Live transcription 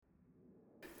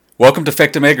Welcome to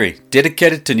Factum-Agri,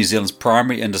 dedicated to New Zealand's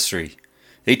primary industry.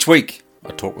 Each week, I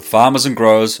talk with farmers and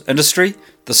growers, industry,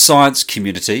 the science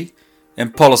community,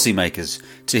 and policymakers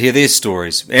to hear their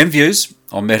stories and views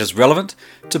on matters relevant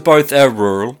to both our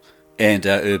rural and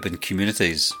our urban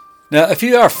communities. Now, if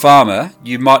you are a farmer,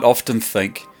 you might often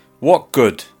think, what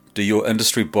good do your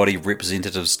industry body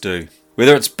representatives do?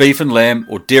 Whether it's beef and lamb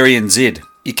or dairy NZ,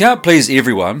 you can't please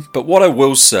everyone, but what I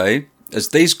will say is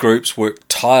these groups work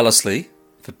tirelessly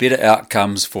for better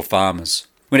outcomes for farmers.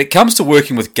 When it comes to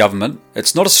working with government,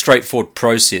 it's not a straightforward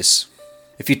process.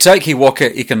 If you take He Waka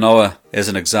Eka Noa as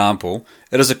an example,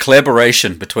 it is a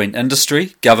collaboration between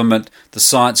industry, government, the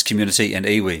science community and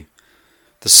iwi.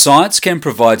 The science can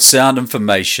provide sound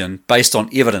information based on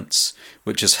evidence,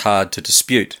 which is hard to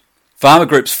dispute. Farmer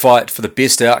groups fight for the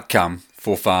best outcome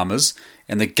for farmers,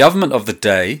 and the government of the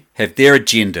day have their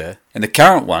agenda, and the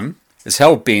current one is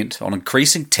hell-bent on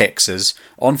increasing taxes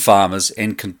on farmers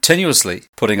and continuously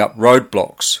putting up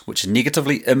roadblocks which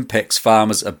negatively impacts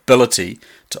farmers' ability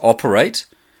to operate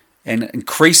and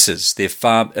increases their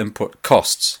farm input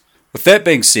costs. With that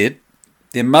being said,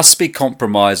 there must be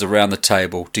compromise around the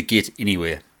table to get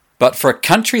anywhere. But for a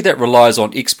country that relies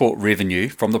on export revenue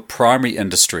from the primary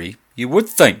industry, you would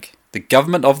think the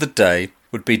government of the day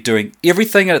would be doing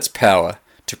everything in its power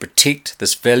to protect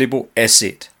this valuable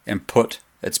asset and put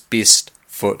its best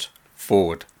foot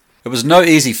forward. It was no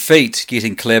easy feat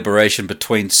getting collaboration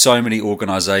between so many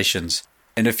organisations,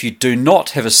 and if you do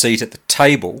not have a seat at the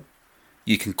table,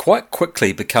 you can quite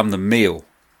quickly become the meal.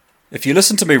 If you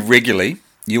listen to me regularly,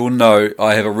 you will know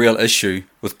I have a real issue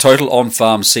with total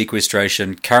on-farm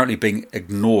sequestration currently being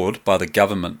ignored by the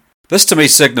government. This to me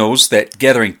signals that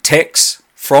gathering tax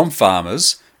from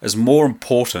farmers is more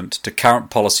important to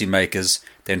current policymakers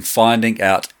than finding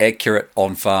out accurate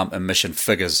on-farm emission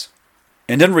figures.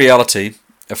 And in reality,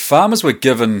 if farmers were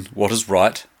given what is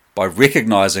right by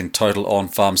recognising total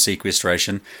on-farm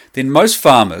sequestration, then most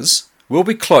farmers will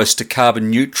be close to carbon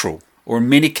neutral, or in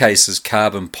many cases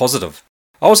carbon positive.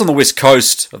 I was on the west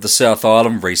coast of the South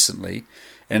Island recently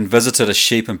and visited a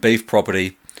sheep and beef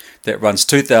property that runs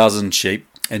 2,000 sheep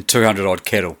and 200 odd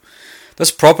cattle.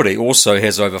 This property also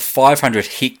has over 500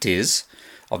 hectares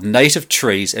of native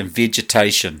trees and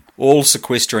vegetation, all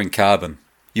sequestering carbon.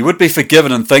 You would be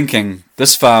forgiven in thinking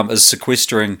this farm is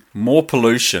sequestering more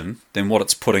pollution than what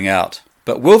it's putting out.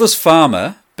 But will this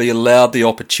farmer be allowed the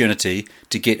opportunity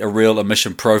to get a real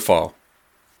emission profile?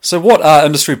 So what are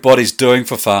industry bodies doing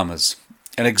for farmers?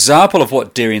 An example of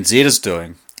what Dairy NZ is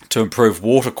doing to improve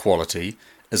water quality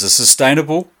is a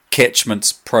sustainable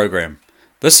catchments program.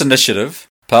 This initiative,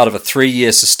 part of a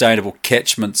 3-year sustainable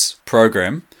catchments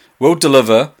program, will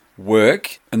deliver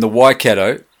work in the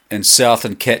Waikato and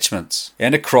Southern catchments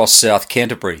and across South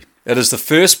Canterbury. It is the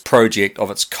first project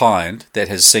of its kind that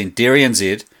has seen Dairy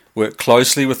NZ work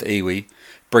closely with iwi,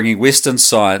 bringing Western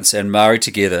science and Māori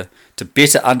together to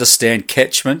better understand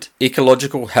catchment,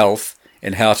 ecological health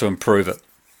and how to improve it.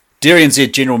 Dairy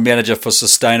NZ General Manager for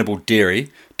Sustainable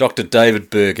Dairy, Dr. David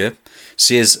Berger,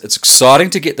 says it's exciting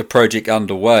to get the project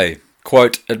underway.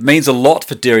 Quote, "It means a lot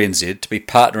for Dairy NZ to be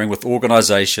partnering with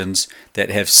organisations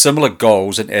that have similar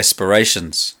goals and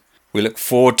aspirations. We look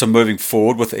forward to moving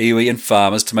forward with iwi and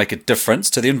farmers to make a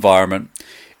difference to the environment,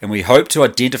 and we hope to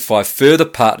identify further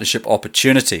partnership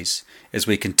opportunities as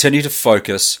we continue to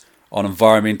focus on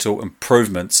environmental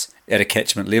improvements at a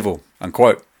catchment level."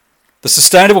 Unquote. The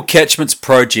Sustainable Catchments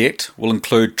project will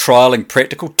include trialling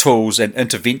practical tools and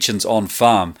interventions on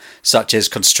farm, such as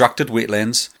constructed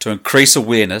wetlands, to increase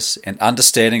awareness and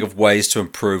understanding of ways to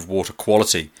improve water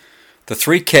quality. The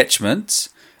 3 catchments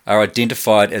are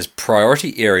identified as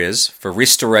priority areas for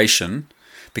restoration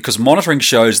because monitoring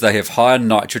shows they have higher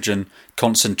nitrogen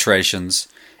concentrations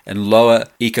and lower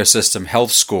ecosystem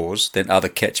health scores than other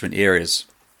catchment areas.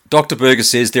 Dr. Berger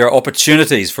says there are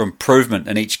opportunities for improvement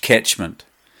in each catchment.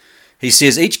 He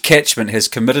says each catchment has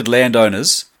committed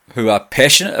landowners who are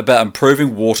passionate about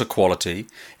improving water quality,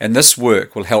 and this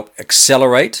work will help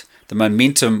accelerate the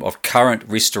momentum of current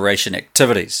restoration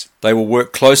activities. They will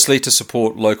work closely to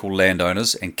support local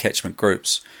landowners and catchment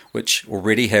groups, which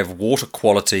already have water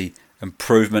quality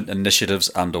improvement initiatives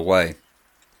underway.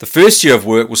 The first year of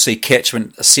work will see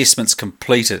catchment assessments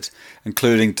completed,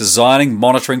 including designing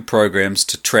monitoring programs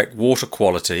to track water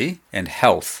quality and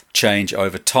health change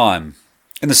over time.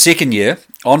 In the second year,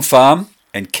 on-farm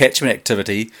and catchment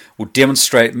activity will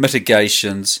demonstrate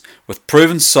mitigations with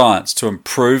proven science to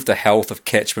improve the health of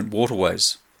catchment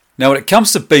waterways. Now, when it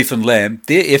comes to beef and lamb,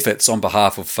 their efforts on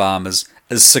behalf of farmers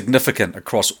is significant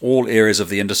across all areas of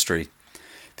the industry.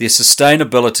 Their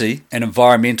sustainability and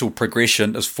environmental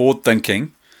progression is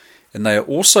forward-thinking and they are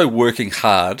also working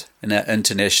hard in our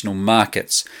international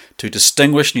markets to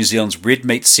distinguish New Zealand's red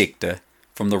meat sector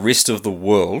from the rest of the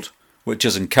world, which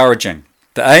is encouraging.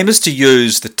 The aim is to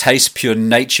use the Taste Pure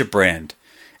Nature brand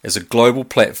as a global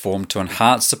platform to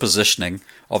enhance the positioning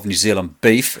of New Zealand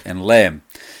beef and lamb.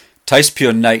 Taste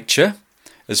Pure Nature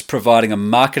is providing a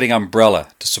marketing umbrella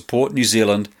to support New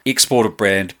Zealand exporter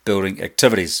brand building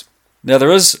activities. Now,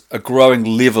 there is a growing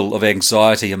level of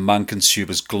anxiety among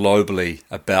consumers globally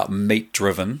about meat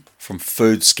driven from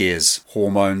food scares,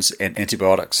 hormones and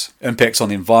antibiotics, impacts on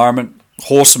the environment,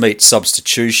 horse meat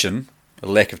substitution, a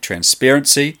lack of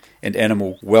transparency and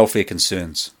animal welfare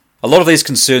concerns. A lot of these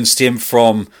concerns stem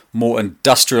from more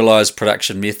industrialised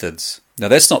production methods. Now,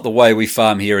 that's not the way we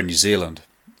farm here in New Zealand.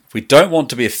 If we don't want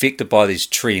to be affected by these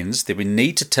trends, then we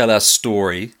need to tell our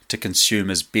story to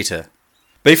consumers better.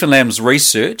 Beef and Lamb's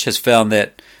research has found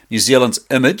that New Zealand's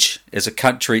image as a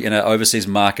country in our overseas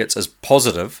markets is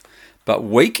positive, but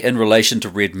weak in relation to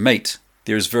red meat.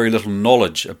 There is very little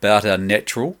knowledge about our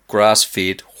natural,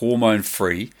 grass-fed,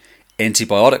 hormone-free,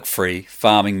 antibiotic-free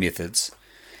farming methods,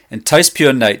 and Taste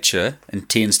Pure Nature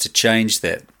intends to change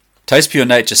that. Taste Pure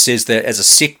Nature says that as a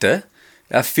sector,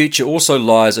 our future also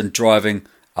lies in driving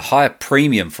a higher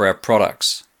premium for our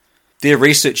products. Their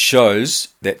research shows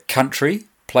that country,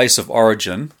 place of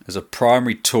origin is a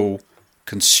primary tool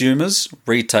consumers,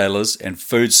 retailers and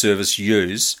food service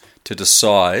use to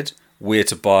decide where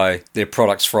to buy their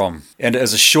products from, and it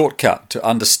is a shortcut to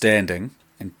understanding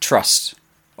and trust.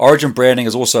 Origin branding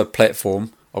is also a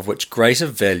platform of which greater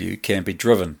value can be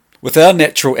driven. With our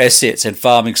natural assets and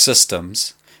farming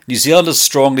systems, New Zealand is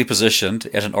strongly positioned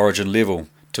at an origin level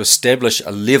to establish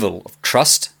a level of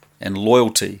trust and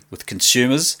loyalty with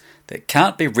consumers that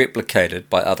can't be replicated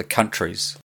by other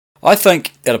countries. I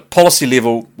think at a policy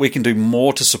level we can do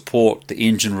more to support the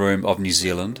engine room of New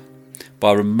Zealand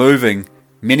by removing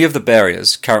many of the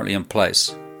barriers currently in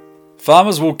place.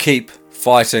 Farmers will keep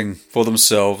fighting for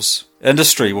themselves,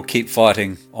 industry will keep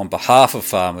fighting on behalf of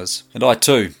farmers, and I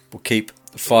too will keep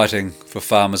fighting for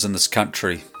farmers in this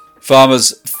country.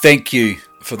 Farmers, thank you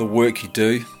for the work you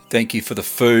do, thank you for the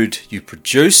food you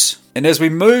produce, and as we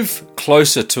move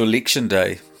closer to election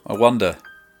day, I wonder,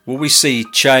 will we see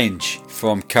change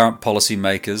from current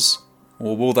policymakers,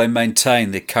 or will they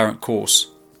maintain their current course?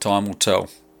 Time will tell.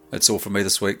 That's all from me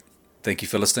this week. Thank you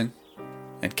for listening,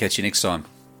 and catch you next time.